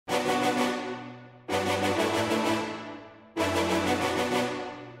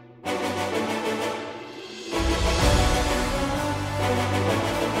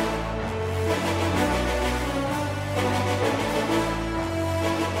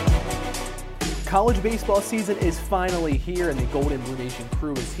College baseball season is finally here, and the Golden Blue Nation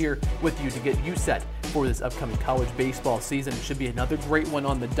crew is here with you to get you set for this upcoming college baseball season. It should be another great one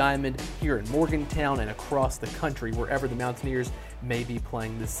on the diamond here in Morgantown and across the country, wherever the Mountaineers may be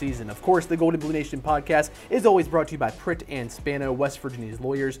playing this season. Of course, the Golden Blue Nation podcast is always brought to you by Pritt and Spano, West Virginia's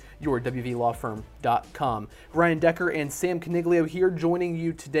lawyers, your WVLawFirm.com. Ryan Decker and Sam Caniglio here joining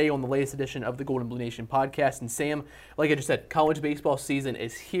you today on the latest edition of the Golden Blue Nation podcast. And Sam, like I just said, college baseball season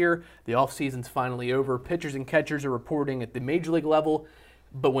is here. The offseason's finally over. Pitchers and catchers are reporting at the major league level.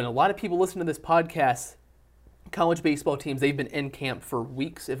 But when a lot of people listen to this podcast, college baseball teams, they've been in camp for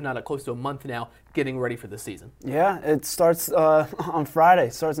weeks, if not close to a month now, getting ready for the season. Yeah, it starts on Friday.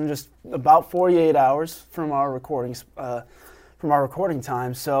 It starts in just about 48 hours from our recording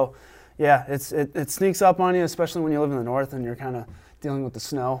time. So, yeah, it sneaks up on you, especially when you live in the north and you're kind of dealing with the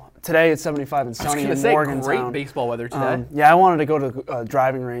snow. Today it's 75 and sunny in Morgantown. Great baseball weather today. Yeah, I wanted to go to a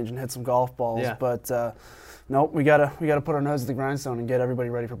driving range and hit some golf balls, yeah. But nope, we gotta put our nose to the grindstone and get everybody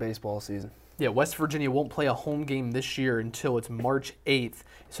ready for baseball season. Yeah, West Virginia won't play a home game this year until it's March 8th.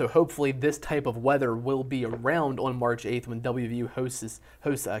 So hopefully this type of weather will be around on March 8th when WVU hosts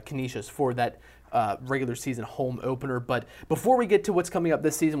Canisius for that regular season home opener. But before we get to what's coming up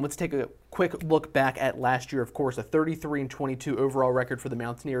this season, let's take a quick look back at last year. Of course, a 33-22 overall record for the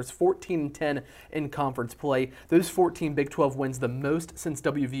Mountaineers, 14-10 in conference play. Those 14 Big 12 wins, the most since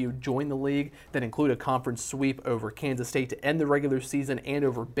WVU joined the league, that include a conference sweep over Kansas State to end the regular season and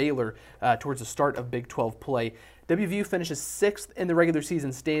over Baylor towards the start of Big 12 play. WVU finishes 6th in the regular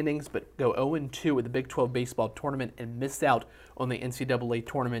season standings, but go 0-2 at the Big 12 baseball tournament and miss out on the NCAA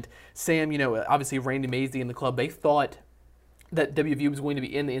tournament. Sam, obviously Randy Mazey and the club, they thought that WVU was going to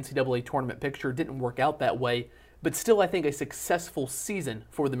be in the NCAA tournament picture. It didn't work out that way, but still I think a successful season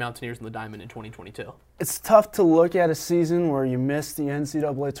for the Mountaineers and the Diamond in 2022. It's tough to look at a season where you missed the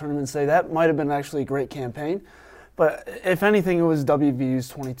NCAA tournament and say that might have been actually a great campaign. But if anything, it was WVU's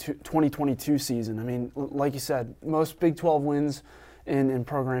 2022 season. I mean, like you said, most Big 12 wins in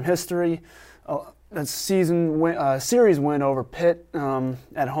program history. A series win over Pitt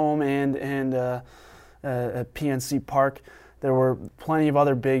at home and at PNC Park. There were plenty of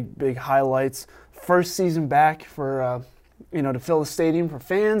other big highlights. First season back for to fill the stadium for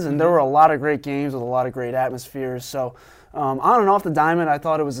fans, and there were a lot of great games with a lot of great atmospheres. So on and off the diamond, I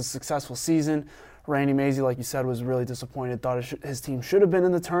thought it was a successful season. Randy Mazey, like you said, was really disappointed. Thought his team should have been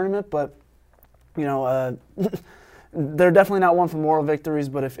in the tournament, but they're definitely not one for moral victories.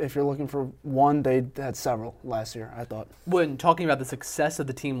 But if you're looking for one, they had several last year, I thought. When talking about the success of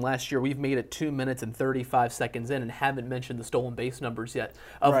the team last year, we've made it 2 minutes and 35 seconds in and haven't mentioned the stolen base numbers yet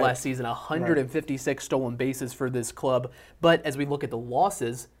of last season. 156 stolen bases for this club. But as we look at the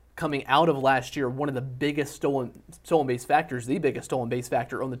losses coming out of last year, one of the biggest stolen base factors, the biggest stolen base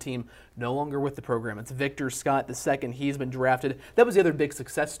factor on the team, no longer with the program. It's Victor Scott II. He's been drafted. That was the other big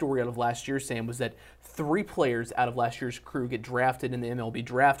success story out of last year, Sam, was that 3 players out of last year's crew get drafted in the MLB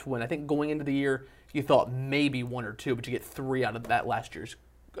draft when I think going into the year you thought maybe 1 or 2, but you get 3 out of that last year's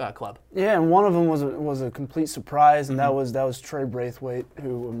club. Yeah, and one of them was a complete surprise, and that was Trey Braithwaite,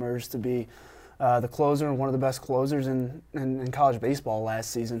 who emerged to be the closer and one of the best closers in college baseball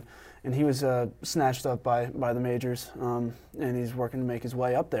last season. And he was snatched up by the majors, and he's working to make his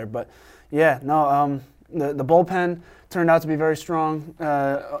way up there. But, yeah, the bullpen turned out to be very strong,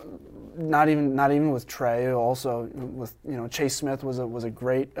 not even with Trey. Also with Chase Smith was a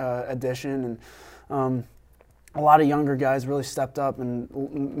great addition, and a lot of younger guys really stepped up, and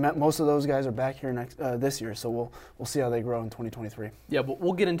most of those guys are back here this year. So we'll see how they grow in 2023. Yeah, but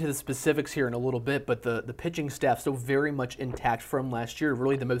we'll get into the specifics here in a little bit. But the pitching staff still very much intact from last year.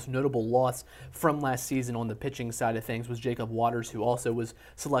 Really, the most notable loss from last season on the pitching side of things was Jacob Waters, who also was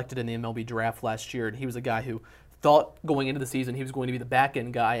selected in the MLB draft last year, and he was a guy who thought going into the season he was going to be the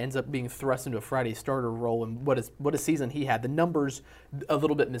back-end guy, ends up being thrust into a Friday starter role, and what a season he had. The numbers a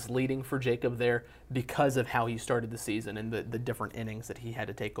little bit misleading for Jacob there because of how he started the season and the different innings that he had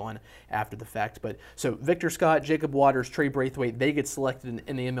to take on after the fact. But so Victor Scott, Jacob Waters, Trey Braithwaite, they get selected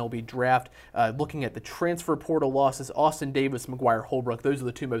in the MLB draft. Looking at the transfer portal losses, Austin Davis, McGuire Holbrook, those are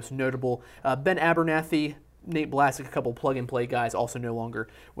the 2 most notable. Ben Abernathy, Nate Blasek, a couple plug-and-play guys, also no longer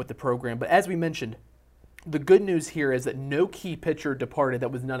with the program. But as we mentioned, the good news here is that no key pitcher departed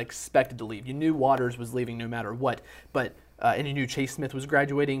that was not expected to leave. You knew Waters was leaving no matter what, but and you knew Chase Smith was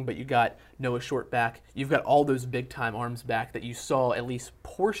graduating, but you got Noah Short back. You've got all those big-time arms back that you saw at least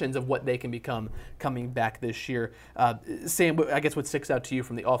portions of what they can become coming back this year. Sam, I guess what sticks out to you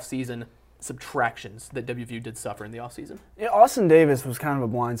from the offseason subtractions that WVU did suffer in the offseason? Yeah, Austin Davis was kind of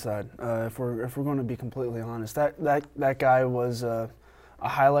a blindside, if we're going to be completely honest. That guy was a a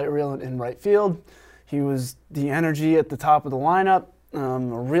highlight reel in right field. He was the energy at the top of the lineup, a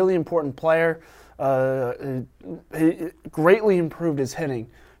really important player. He greatly improved his hitting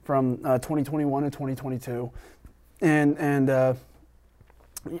from 2021 to 2022. And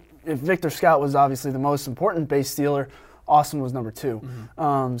if Victor Scott was obviously the most important base stealer, Austin was number 2.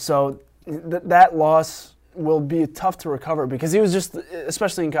 So that loss will be tough to recover because he was just,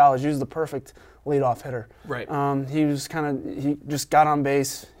 especially in college, he was the perfect leadoff hitter. Right. He just got on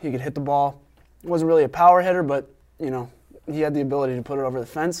base. He could hit the ball. He wasn't really a power hitter, but he had the ability to put it over the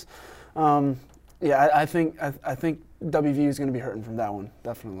fence. I think WVU is going to be hurting from that one,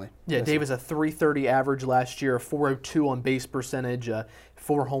 definitely. Yeah, Davis a .330 average last year, a .402 on base percentage,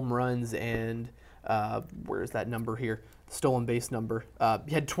 4 home runs, and where's that number here? Stolen base number.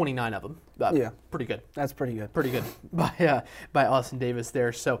 He had 29 of them. Pretty good. That's pretty good. Pretty good by Austin Davis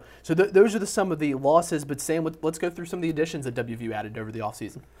there. So those are some of the losses. But Sam, let's go through some of the additions that WVU added over the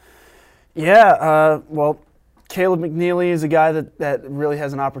offseason. Yeah, well, Caleb McNeely is a guy that really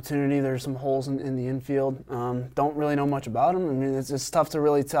has an opportunity. There's some holes in the infield. Don't really know much about him. I mean, it's tough to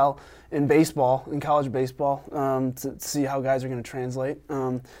really tell in baseball, in college baseball, to see how guys are going to translate.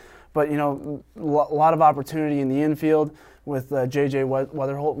 But, a lot of opportunity in the infield with J.J.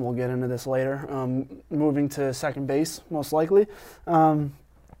 Weatherholt, and we'll get into this later, moving to second base, most likely. And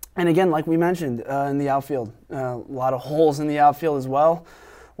again, like we mentioned, in the outfield, a lot of holes in the outfield as well.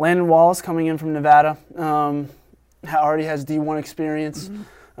 Landon Wallace coming in from Nevada. Already has D1 experience.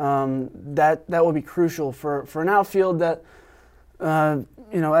 That will be crucial for an outfield that,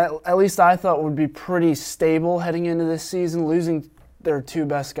 at least I thought would be pretty stable heading into this season. Losing their 2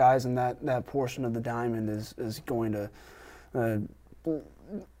 best guys in that portion of the diamond is going to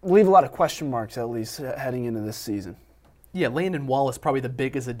leave a lot of question marks, at least, heading into this season. Yeah, Landon Wallace probably the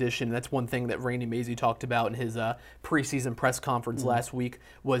biggest addition. That's one thing that Randy Mazey talked about in his preseason press conference last week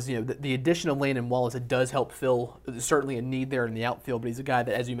was, the addition of Landon Wallace. It does help fill certainly a need there in the outfield, but he's a guy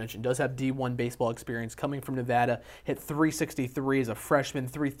that, as you mentioned, does have D1 baseball experience, coming from Nevada, hit .363 as a freshman,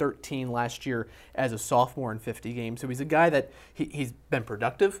 .313 last year as a sophomore in 50 games. So he's a guy that he's been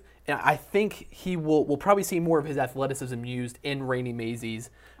productive, and I think we'll probably see more of his athleticism used in Randy Mazey's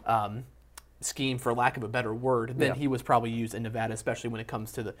scheme, for lack of a better word, than he was probably used in Nevada, especially when it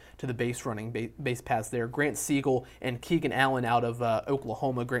comes to the base running, base paths there. Grant Siegel and Keegan Allen out of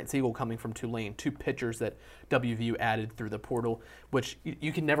Oklahoma. Grant Siegel coming from Tulane, 2 pitchers that WVU added through the portal, which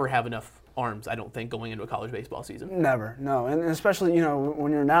you can never have enough arms, I don't think, going into a college baseball season. Never, no. And especially,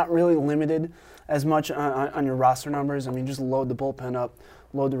 when you're not really limited as much on your roster numbers. I mean, just load the bullpen up,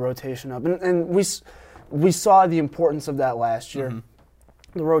 load the rotation up. And we saw the importance of that last year.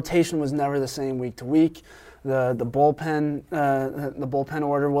 The rotation was never the same week to week. The bullpen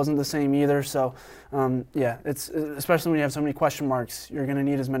order wasn't the same either. So, it's especially when you have so many question marks, you're going to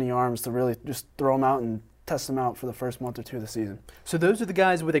need as many arms to really just throw them out and test them out for the first month or 2 of the season. So those are the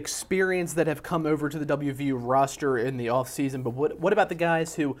guys with experience that have come over to the WVU roster in the offseason. But what about the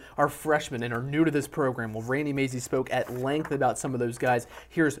guys who are freshmen and are new to this program? Well, Randy Mazey spoke at length about some of those guys.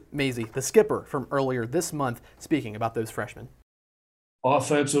 Here's Mazey, the skipper from earlier this month, speaking about those freshmen.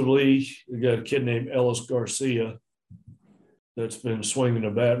 Offensively, we got a kid named Ellis Garcia that's been swinging the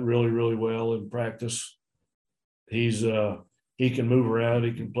bat really, really well in practice. He can move around.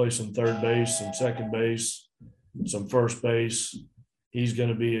 He can play some third base, some second base, some first base. He's going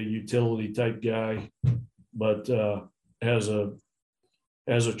to be a utility type guy, but has a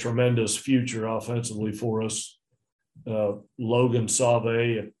tremendous future offensively for us. Logan Sauve,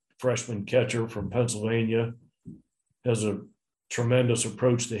 a freshman catcher from Pennsylvania, has a tremendous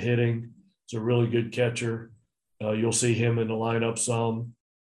approach to hitting. He's a really good catcher. You'll see him in the lineup some.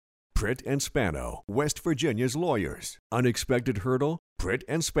 Pritt and Spano, West Virginia's lawyers. Unexpected hurdle? Pritt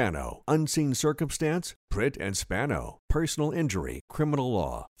and Spano. Unseen circumstance? Pritt and Spano. Personal injury, criminal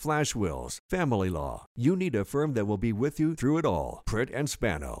law, flash wills, family law. You need a firm that will be with you through it all. Pritt and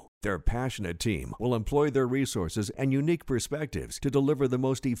Spano. Their passionate team will employ their resources and unique perspectives to deliver the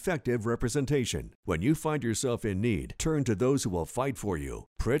most effective representation. When you find yourself in need, turn to those who will fight for you.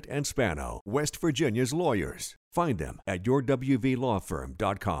 Pritt and Spano, West Virginia's lawyers. Find them at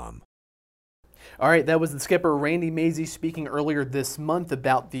yourwvlawfirm.com. All right, that was the skipper, Randy Mazey, speaking earlier this month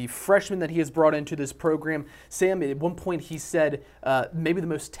about the freshmen that he has brought into this program. Sam, at one point he said maybe the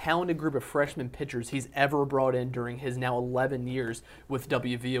most talented group of freshman pitchers he's ever brought in during his now 11 years with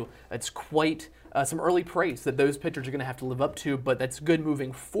WVU. It's quite some early praise that those pitchers are going to have to live up to, but that's good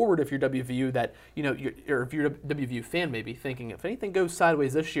moving forward if you're WVU, that, or if you're a WVU fan maybe thinking if anything goes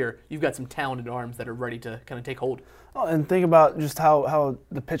sideways this year, you've got some talented arms that are ready to kind of take hold. Oh, and think about just how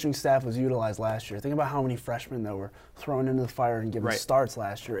the pitching staff was utilized last year. Think about how many freshmen that were thrown into the fire and given starts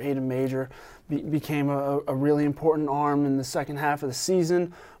last year. Aiden Major became a really important arm in the second half of the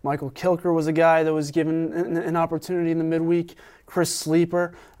season. Michael Kilker was a guy that was given an opportunity in the midweek. Chris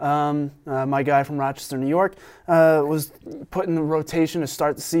Sleeper, my guy from Rochester, New York, was put in the rotation to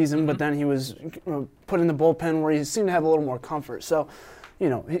start the season, but then he was put in the bullpen where he seemed to have a little more comfort. So,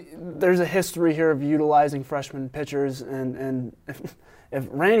 there's a history here of utilizing freshman pitchers, and if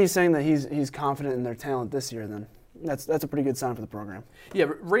Randy's saying that he's confident in their talent this year, then that's a pretty good sign for the program. Yeah,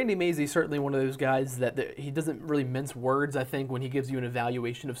 Randy Mazey is certainly one of those guys that he doesn't really mince words. I think when he gives you an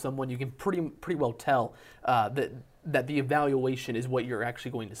evaluation of someone, you can pretty well tell that the evaluation is what you're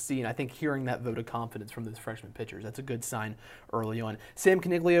actually going to see. And I think hearing that vote of confidence from those freshman pitchers, that's a good sign early on. Sam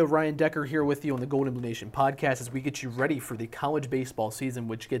Caniglio, Ryan Decker here with you on the Golden Blue Nation podcast as we get you ready for the college baseball season,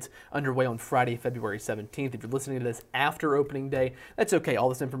 which gets underway on Friday, February 17th. If you're listening to this after opening day, that's okay. All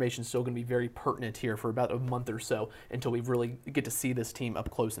this information is still going to be very pertinent here for about a month or so until we really get to see this team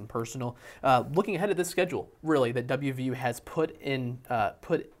up close and personal. Looking ahead at this schedule, really, that WVU has put in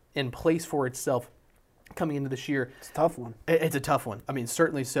place for itself coming into this year. It's a tough one. It's a tough one. I mean,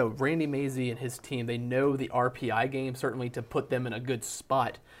 certainly so. Randy Mazey and his team, they know the RPI game, certainly to put them in a good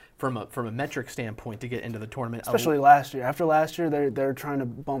spot from a metric standpoint to get into the tournament. Especially last year. After last year, they're trying to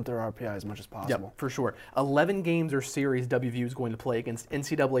bump their RPI as much as possible. Yep, for sure. 11 games or series WVU is going to play against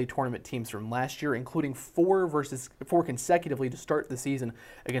NCAA tournament teams from last year, including four consecutively to start the season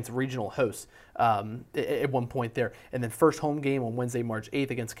against regional hosts at one point there. And then first home game on Wednesday, March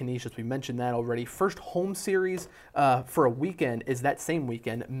 8th against Canisius. We mentioned that already. First home series for a weekend is that same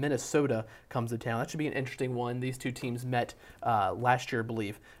weekend. Minnesota comes to town. That should be an interesting one. These two teams met last year, I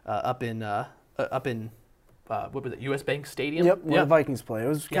believe, up in what was it, US Bank Stadium? Yep, where the Vikings play. It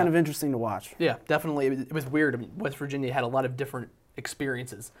was kind of interesting to watch. Yeah, definitely. It was weird. I mean, West Virginia had a lot of different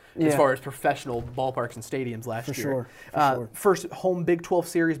experiences as far as professional ballparks and stadiums last year. For sure. First home Big 12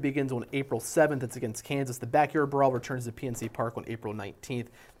 series begins on April 7th. It's against Kansas. The Backyard Brawl returns to PNC Park on April 19th.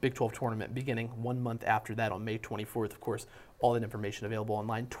 Big 12 tournament beginning 1 month after that on May 24th. Of course, all that information available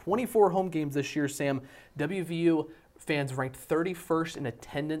online. 24 home games this year, Sam. WVU fans ranked 31st in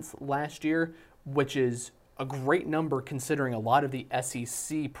attendance last year, which is a great number considering a lot of the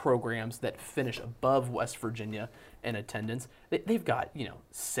SEC programs that finish above West Virginia in attendance. They've got,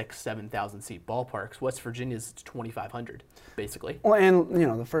 6,000, 7,000 seat ballparks. West Virginia's 2,500, basically. Well,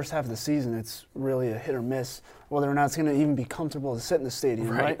 and, the first half of the season, it's really a hit or miss whether or not it's going to even be comfortable to sit in the stadium,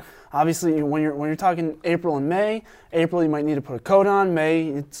 right? Obviously, when you're talking April and May, April you might need to put a coat on. May,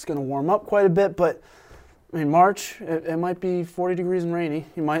 it's going to warm up quite a bit, but I mean, March, it might be 40 degrees and rainy.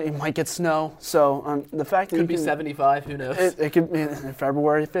 It might get snow. So the fact that could be 75, who knows? It could be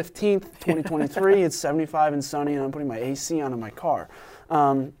February 15th, 2023. It's 75 and sunny, and I'm putting my AC on in my car.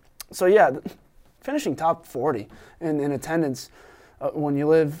 So yeah, finishing top 40 in attendance when you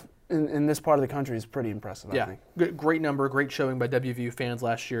live in this part of the country is pretty impressive, I think. Great number, great showing by WVU fans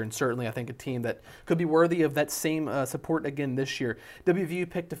last year, and certainly I think a team that could be worthy of that same support again this year. WVU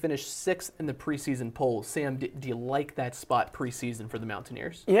picked to finish 6th in the preseason polls. Sam, do you like that spot preseason for the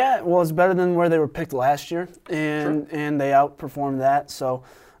Mountaineers? Yeah, well, it's better than where they were picked last year, and they outperformed that. So,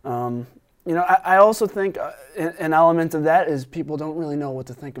 I also think an element of that is people don't really know what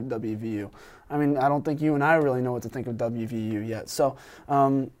to think of WVU. I mean, I don't think you and I really know what to think of WVU yet. So,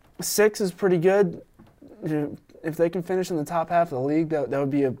 6 is pretty good. If they can finish in the top half of the league, that would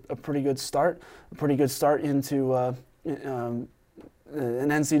be a pretty good start. A pretty good start into an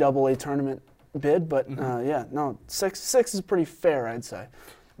NCAA tournament bid. But 6 is pretty fair, I'd say.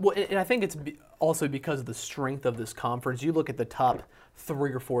 Well, and I think it's also because of the strength of this conference. You look at the top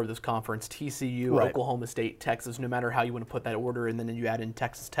 3 or 4 of this conference: TCU, Oklahoma State, Texas. No matter how you want to put that order, and then you add in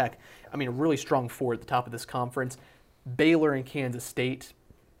Texas Tech. I mean, a really strong 4 at the top of this conference. Baylor and Kansas State.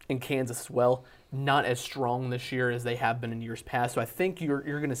 And Kansas as well, not as strong this year as they have been in years past. So I think you're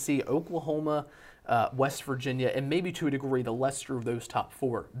going to see Oklahoma, West Virginia, and maybe to a degree the lesser of those top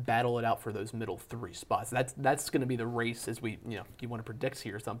 4 battle it out for those middle 3 spots. That's going to be the race as we, if you want to predict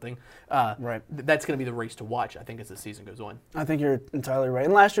here or something. That's going to be the race to watch, I think, as the season goes on. I think you're entirely right.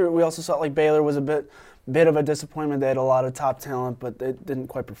 And last year we also saw Baylor was a bit of a disappointment. They had a lot of top talent, but they didn't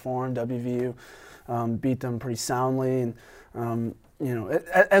quite perform. WVU beat them pretty soundly, and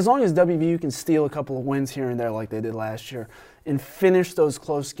as long as WVU can steal a couple of wins here and there like they did last year, and finish those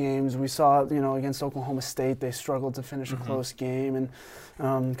close games. We saw, against Oklahoma State, they struggled to finish a close game, and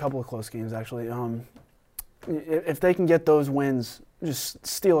a couple of close games actually. If they can get those wins, just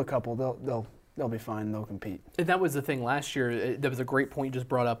steal a couple, they'll be fine. They'll compete. And that was the thing last year. That was a great point you just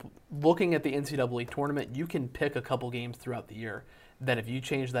brought up. Looking at the NCAA tournament, you can pick a couple games throughout the year that if you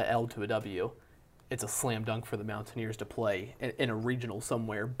change that L to a W, it's a slam dunk for the Mountaineers to play in a regional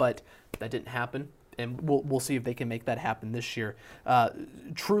somewhere. But that didn't happen, and we'll see if they can make that happen this year.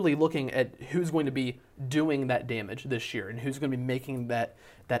 Truly looking at who's going to be doing that damage this year and who's going to be making that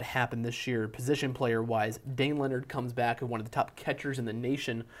happen this year, position player-wise. Dane Leonard comes back as one of the top catchers in the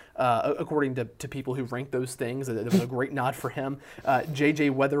nation, according to people who rank those things. It was a great nod for him. J.J.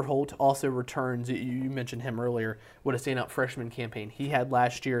 Weatherholt also returns. You mentioned him earlier. What a standout freshman campaign he had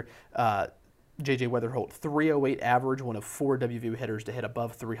last year. J.J. Weatherholt, 308 average, one of 4 WVU hitters to hit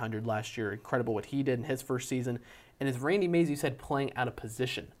above 300 last year. Incredible what he did in his first season. And as Randy Mazey said, playing out of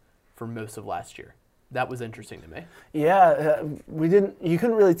position for most of last year. That was interesting to me. Yeah, you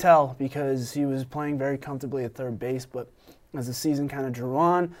couldn't really tell because he was playing very comfortably at third base, but as the season kind of drew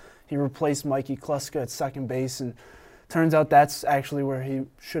on, he replaced Mikey Kluska at second base, and turns out that's actually where he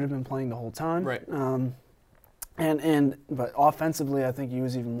should have been playing the whole time. Right. But offensively, I think he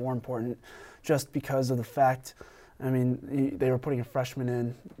was even more important just because of the fact, they were putting a freshman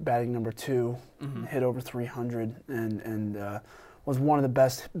in, batting number 2, hit over 300, and was one of the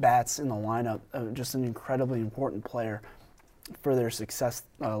best bats in the lineup, just an incredibly important player for their success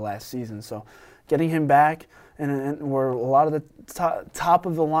last season. So getting him back, and where a lot of the top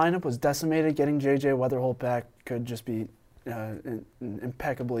of the lineup was decimated, getting J.J. Weatherholt back could just be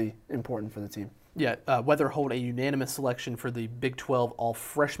impeccably important for the team. Yeah, Weatherholt, a unanimous selection for the Big 12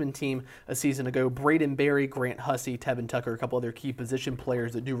 all-freshman team a season ago. Braden Berry, Grant Hussey, Tevin Tucker, a couple other key position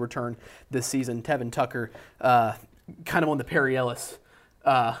players that do return this season. Tevin Tucker, kind of on the Perry Ellis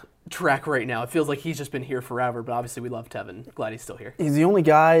track right now. It feels like he's just been here forever, but obviously we love Tevin. Glad he's still here. He's the only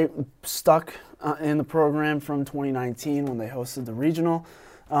guy stuck in the program from 2019 when they hosted the regional.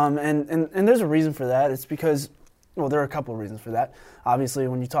 And there's a reason for that. It's because, well, there are a couple of reasons for that. Obviously,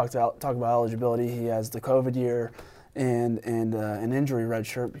 when you talk about eligibility, he has the COVID year and an injury red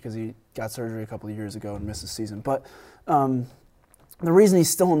shirt because he got surgery a couple of years ago and missed the season. But the reason he's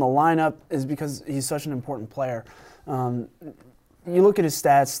still in the lineup is because he's such an important player. You look at his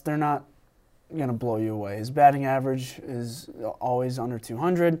stats, they're not going to blow you away. His batting average is always under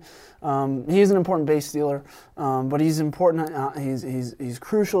 200. He's an important base stealer, but he's important. He's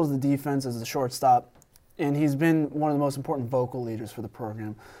crucial to the defense as a shortstop, and he's been one of the most important vocal leaders for the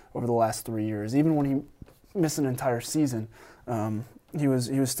program over the last 3 years. Even when he missed an entire season, he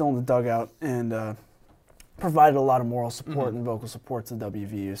was still in the dugout and provided a lot of moral support and vocal support to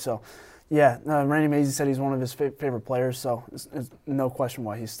WVU. So, yeah, Randy Mazey said he's one of his favorite players, so it's no question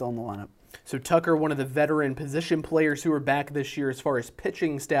why he's still in the lineup. So Tucker, one of the veteran position players who are back this year as far as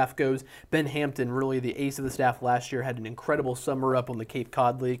pitching staff goes. Ben Hampton, really the ace of the staff last year, had an incredible summer up on the Cape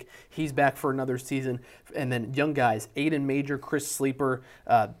Cod League. He's back for another season. And then young guys, Aiden Major, Chris Sleeper,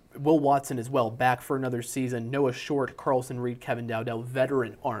 Will Watson as well, back for another season. Noah Short, Carlson Reed, Kevin Dowdell,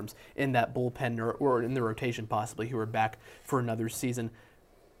 veteran arms in that bullpen or in the rotation possibly, who are back for another season.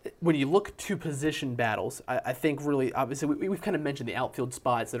 When you look to position battles, I think really, obviously, we've kind of mentioned the outfield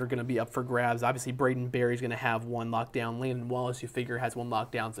spots that are going to be up for grabs. Obviously, Braden Berry's going to have one locked down. Landon Wallace, you figure, has one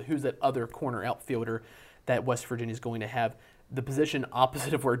locked down. So who's that other corner outfielder that West Virginia's going to have? The position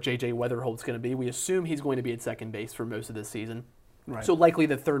opposite of where J.J. Weatherholt's going to be. We assume he's going to be at second base for most of the season. Right. So likely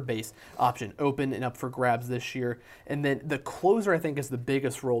the third base option open and up for grabs this year. And then the closer, I think, is the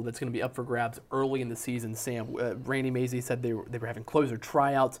biggest role that's going to be up for grabs early in the season. Sam, Randy Mazey said they were having closer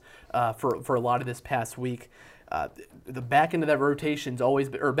tryouts for a lot of this past week. The back end of that rotation's always,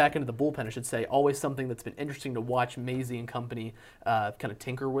 or back end of the bullpen, I should say, always something that's been interesting to watch Mazey and company kind of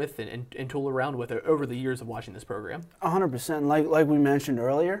tinker with and tool around with over the years of watching this program. 100%. Like we mentioned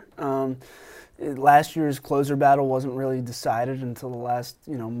earlier, last year's closer battle wasn't really decided until the last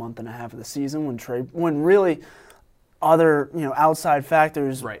month and a half of the season when really other outside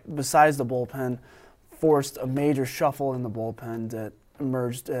factors besides the bullpen forced a major shuffle in the bullpen that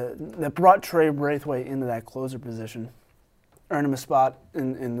emerged that brought Trey Braithwaite into that closer position, earned him a spot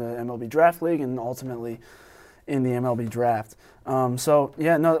in the MLB Draft League and ultimately in the MLB Draft.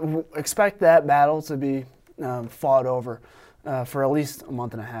 Expect that battle to be fought over for at least a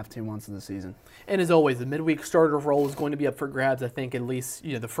month and a half, 2 months of the season. And as always, the midweek starter role is going to be up for grabs, I think, at least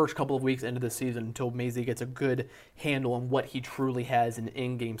the first couple of weeks into the season until Mazey gets a good handle on what he truly has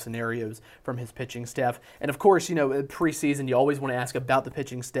in game scenarios from his pitching staff. And of course, preseason, you always want to ask about the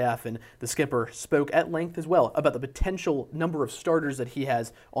pitching staff, and the skipper spoke at length as well about the potential number of starters that he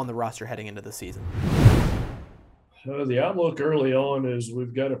has on the roster heading into the season. The outlook early on is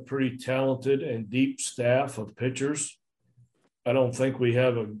we've got a pretty talented and deep staff of pitchers. I don't think we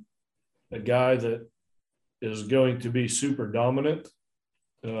have a guy that is going to be super dominant,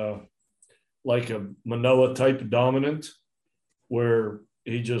 like a Manoah type of dominant, where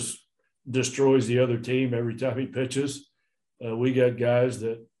he just destroys the other team every time he pitches. We got guys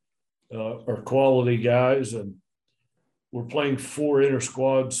that are quality guys, and we're playing 4 inter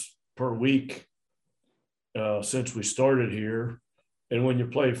squads per week since we started here. And when you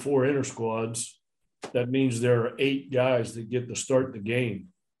play 4 inter squads, that means there are 8 guys that get to start the game.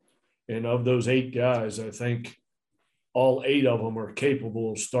 And of those 8 guys, I think all 8 of them are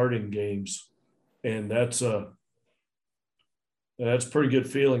capable of starting games. And that's a pretty good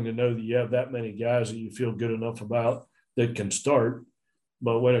feeling to know that you have that many guys that you feel good enough about that can start.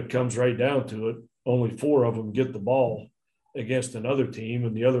 But when it comes right down to it, only 4 of them get the ball against another team,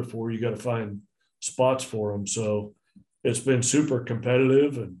 and the other 4, you got to find spots for them. So it's been super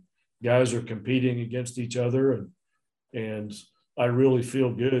competitive, and guys are competing against each other, and I really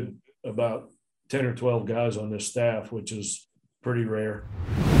feel good about 10 or 12 guys on this staff, which is pretty rare.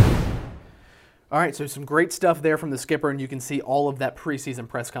 All right, so some great stuff there from the skipper, and you can see all of that preseason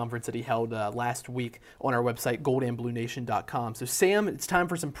press conference that he held last week on our website, goldandbluenation.com. So, Sam, it's time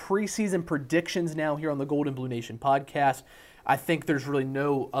for some preseason predictions now here on the Gold and Blue Nation podcast. I think there's really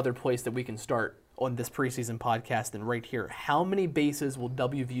no other place that we can start on this preseason podcast than right here. How many bases will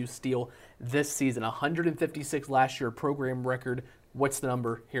WVU steal this season? 156 last year, program record. What's the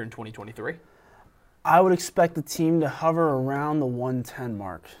number here in 2023? I would expect the team to hover around the 110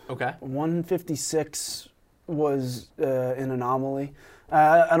 mark. Okay. 156 was an anomaly.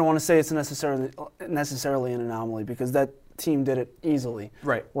 I don't want to say it's necessarily an anomaly, because that team did it easily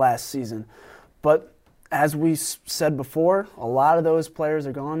last season. But as we said before, a lot of those players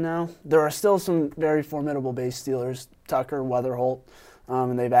are gone now. There are still some very formidable base stealers, Tucker, Weatherholt,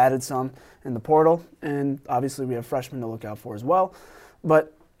 and they've added some in the portal. And obviously we have freshmen to look out for as well.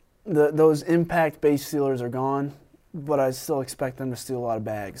 But those impact base stealers are gone, but I still expect them to steal a lot of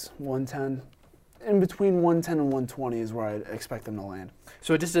bags. 110, in between 110 and 120 is where I expect them to land.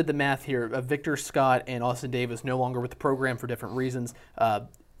 So I just did the math here. Victor Scott and Austin Davis no longer with the program for different reasons.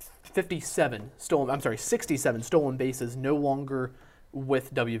 67 stolen bases, no longer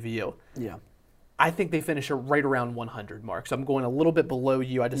with WVU. Yeah. I think they finish right around 100 mark. So I'm going a little bit below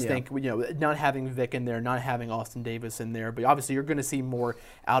you. I just think, not having Vic in there, not having Austin Davis in there, but obviously you're going to see more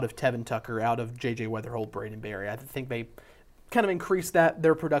out of Tevin Tucker, out of J.J. Weatherholt, Braden Berry. I think they kind of increased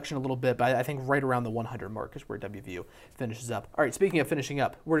their production a little bit, but I think right around the 100 mark is where WVU finishes up. All right, speaking of finishing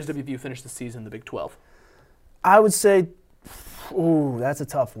up, where does WVU finish the season in the Big 12? I would say, that's a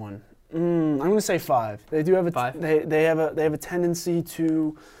tough one. I'm going to say 5. They do have 5. They have a tendency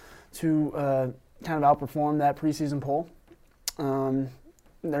to kind of outperform that preseason poll. They're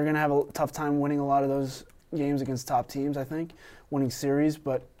going to have a tough time winning a lot of those games against top teams, I think, winning series.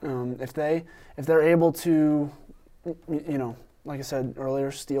 But if they're able to, like I said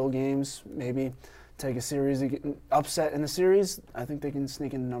earlier, steal games, maybe take a series, upset in the series, I think they can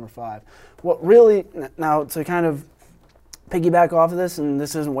sneak into number 5. What really, now to kind of piggyback off of this, and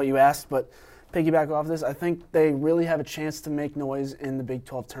this isn't what you asked, but piggyback off of this, I think they really have a chance to make noise in the Big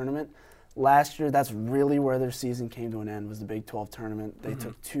 12 tournament. Last year, that's really where their season came to an end, was the Big 12 tournament. They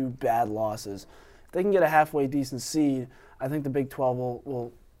took 2 bad losses. If they can get a halfway decent seed, I think the Big 12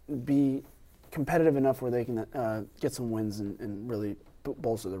 will be competitive enough where they can get some wins and really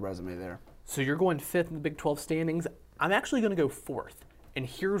bolster their resume there. So you're going 5th in the Big 12 standings. I'm actually going to go 4th, and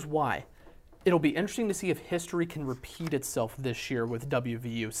here's why. It'll be interesting to see if history can repeat itself this year with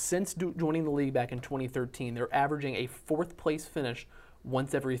WVU. Since joining the league back in 2013, they're averaging a 4th place finish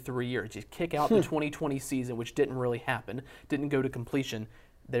once every 3 years. You kick out the 2020 season, which didn't really happen, didn't go to completion.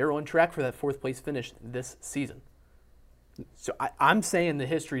 They're on track for that 4th place finish this season. So I'm saying the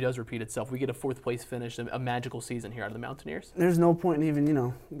history does repeat itself. We get a 4th place finish, a magical season here out of the Mountaineers. There's no point in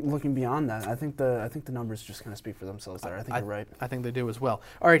even looking beyond that. I think the numbers just kind of speak for themselves there. I think you're right. I think they do as well.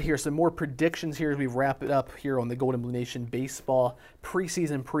 All right, here some more predictions here as we wrap it up here on the Golden Blue Nation Baseball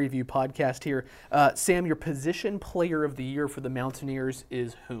preseason preview podcast here. Sam, your position player of the year for the Mountaineers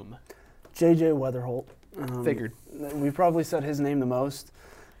is whom? J.J. Weatherholt. Figured. We probably said his name the most.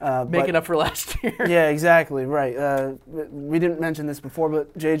 Making up for last year. Yeah, exactly, right. We didn't mention this before,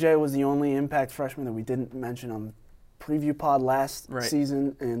 but JJ was the only impact freshman that we didn't mention on the preview pod last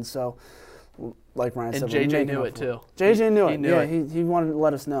season, and so, like Ryan said, JJ knew it too. JJ knew it. He knew it. He wanted to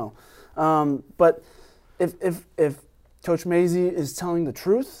let us know. But if Coach Mazey is telling the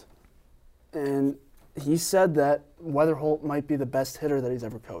truth, and he said that Weatherholt might be the best hitter that he's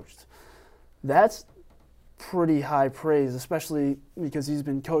ever coached, that's pretty high praise, especially because he's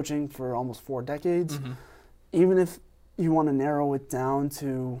been coaching for almost 4 decades. Mm-hmm. Even if you want to narrow it down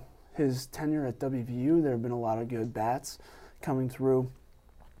to his tenure at WVU, there have been a lot of good bats coming through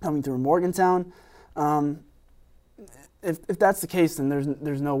Morgantown. If that's the case, then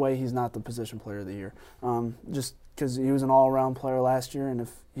there's no way he's not the position player of the year. Just because he was an all-around player last year, and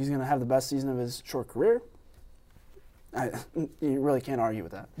if he's going to have the best season of his short career, you really can't argue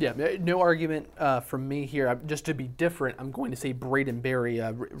with that. Yeah, no argument from me here. Just to be different, I'm going to say Braden Berry.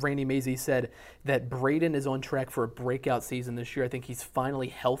 Randy Mazey said that Braden is on track for a breakout season this year. I think he's finally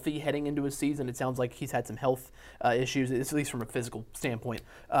healthy heading into his season. It sounds like he's had some health issues, at least from a physical standpoint.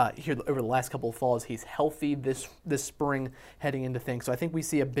 Here over the last couple of falls, he's healthy this spring heading into things. So I think we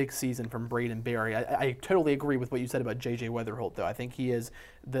see a big season from Braden Berry. I totally agree with what you said about J.J. Weatherholt, though. I think he is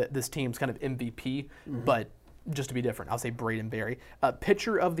this team's kind of MVP, but just to be different, I'll say Braden Berry.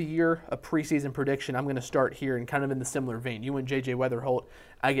 Pitcher of the year, a preseason prediction. I'm going to start here and kind of in the similar vein. You went J.J. Weatherholt.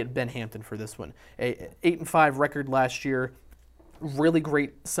 I get Ben Hampton for this one. A 8-5 record last year. Really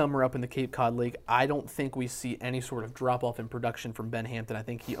great summer up in the Cape Cod League. I don't think we see any sort of drop-off in production from Ben Hampton. I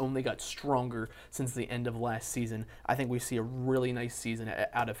think he only got stronger since the end of last season. I think we see a really nice season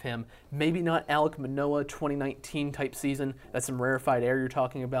out of him. Maybe not Alek Manoah 2019 type season. That's some rarefied air you're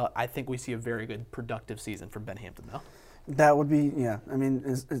talking about. I think we see a very good productive season from Ben Hampton, though. That would be, yeah. I mean,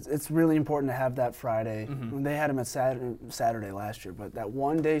 it's really important to have that Friday. Mm-hmm. They had him at Saturday last year, but that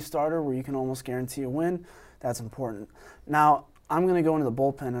one-day starter where you can almost guarantee a win, that's important. Now, I'm going to go into the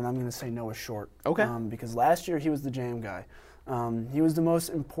bullpen, and I'm going to say Noah Short. Okay. Because last year he was the jam guy. He was the most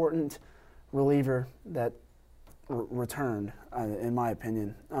important reliever that returned, in my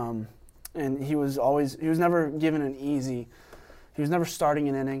opinion. And he was never given an easy. He was never starting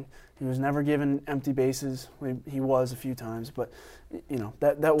an inning. He was never given empty bases. He was a few times, but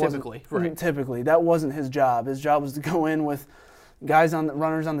that wasn't typically that wasn't his job. His job was to go in with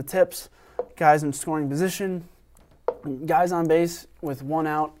runners on the tips, guys in scoring position, guys on base with 1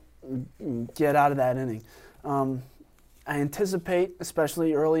 out, get out of that inning. I anticipate,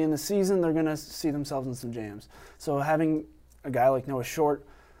 especially early in the season, they're going to see themselves in some jams. So having a guy like Noah Short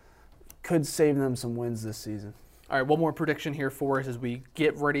could save them some wins this season. All right, one more prediction here for us as we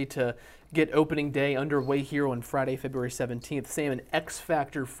get ready to get opening day underway here on Friday, February 17th. Sam, an X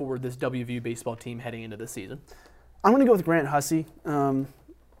factor for this WVU baseball team heading into the season? I'm going to go with Grant Hussey.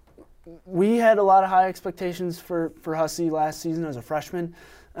 We had a lot of high expectations for Hussey last season as a freshman,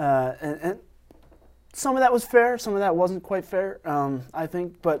 and some of that was fair, some of that wasn't quite fair, I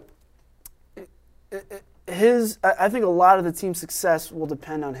think. But I think a lot of the team's success will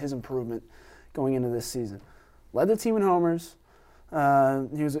depend on his improvement going into this season. Led the team in homers.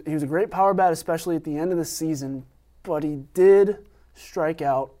 He was a great power bat, especially at the end of the season, but he did strike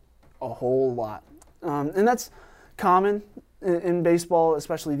out a whole lot, and that's common in baseball,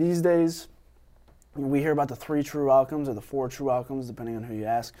 especially these days. We hear about the 3 true outcomes or the 4 true outcomes, depending on who you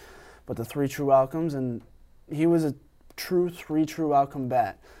ask, but the 3 true outcomes, and he was a true 3 true outcome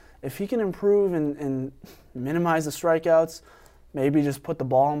bat. If he can improve and minimize the strikeouts, maybe just put the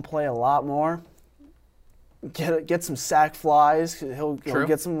ball in play a lot more, get some sac flies, he'll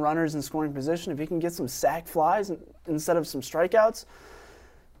get some runners in scoring position. If he can get some sac flies instead of some strikeouts,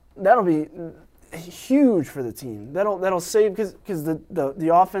 that'll be huge for the team. That'll save because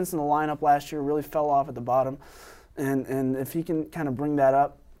the offense in the lineup last year really fell off at the bottom, and if he can kind of bring that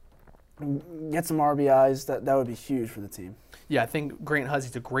up, get some RBIs, that would be huge for the team. Yeah, I think Grant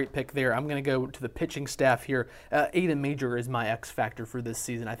Hussey's a great pick there. I'm going to go to the pitching staff here. Aiden Major is my X factor for this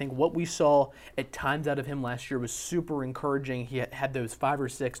season. I think what we saw at times out of him last year was super encouraging. He had those 5 or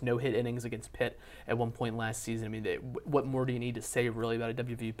 6 no-hit innings against Pitt at one point last season. I mean, what more do you need to say really about a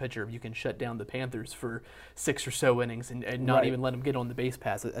WVU pitcher if you can shut down the Panthers for 6 or so innings and not even let them get on the base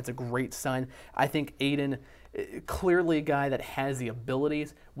pass? That's a great sign. I think Aiden, clearly a guy that has the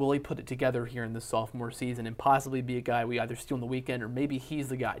abilities. Will he put it together here in the sophomore season and possibly be a guy we either steal on the weekend, or maybe he's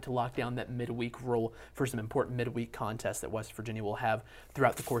the guy to lock down that midweek role for some important midweek contests that West Virginia will have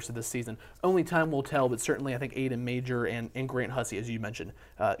throughout the course of this season? Only time will tell, but certainly I think Aiden Major and Grant Hussey, as you mentioned,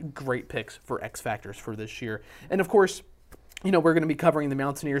 great picks for X factors for this year. And of course, we're going to be covering the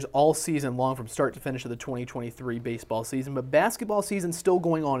Mountaineers all season long from start to finish of the 2023 baseball season, but basketball season's still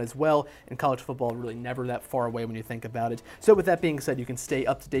going on as well, and college football really never that far away when you think about it. So with that being said, you can stay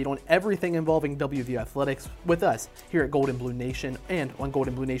up to date on everything involving WVU athletics with us here at Gold and Blue Nation and on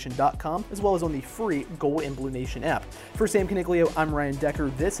goldandbluenation.com, as well as on the free Gold and Blue Nation app. For Sam Caniglio, I'm Ryan Decker.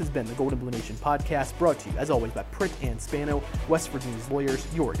 This has been the Gold and Blue Nation podcast, brought to you, as always, by Pritt and Spano, West Virginia's lawyers,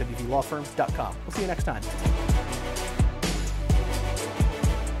 your WVLawFirm.com. We'll see you next time.